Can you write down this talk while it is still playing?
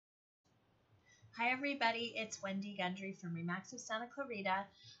Hi everybody, it's Wendy Gundry from Remax of Santa Clarita.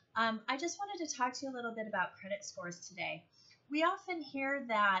 I just wanted to talk to you a little bit about credit scores today. We often hear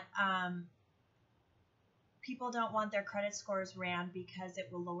that people don't want their credit scores ran because it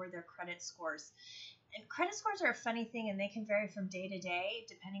will lower their credit scores. And credit scores are a funny thing, and they can vary from day to day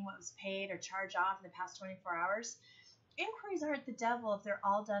depending what was paid or charged off in the past 24 hours. Inquiries aren't the devil if they're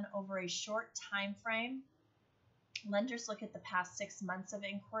all done over a short time frame. Lenders look at the past 6 months of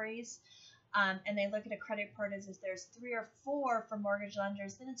inquiries. And they look at a credit report as if there's 3 or 4 for mortgage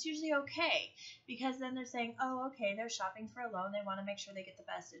lenders, then it's usually okay, because then they're saying, oh, okay, they're shopping for a loan, they want to make sure they get the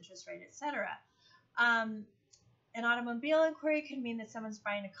best interest rate, etc. An automobile inquiry could mean that someone's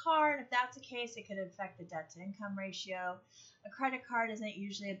buying a car, and if that's the case, it could affect the debt-to-income ratio. A credit card isn't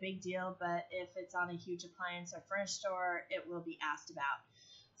usually a big deal, but if it's on a huge appliance or furniture store, it will be asked about.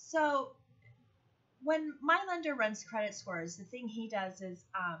 So when my lender runs credit scores, the thing he does is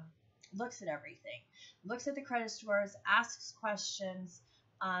looks at everything, looks at the credit scores, asks questions,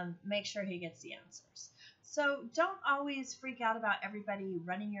 make sure he gets the answers. So don't always freak out about everybody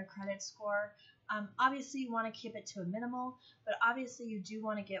running your credit score. Obviously, you want to keep it to a minimal, but obviously you do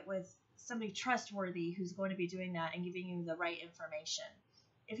want to get with somebody trustworthy who's going to be doing that and giving you the right information.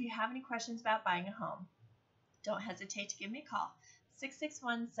 If you have any questions about buying a home, don't hesitate to give me a call,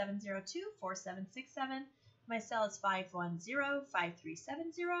 661-702-4767. My cell is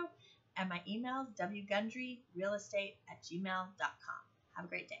 510-5370. And my email is wgundryrealestate@gmail.com. Have a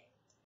great day.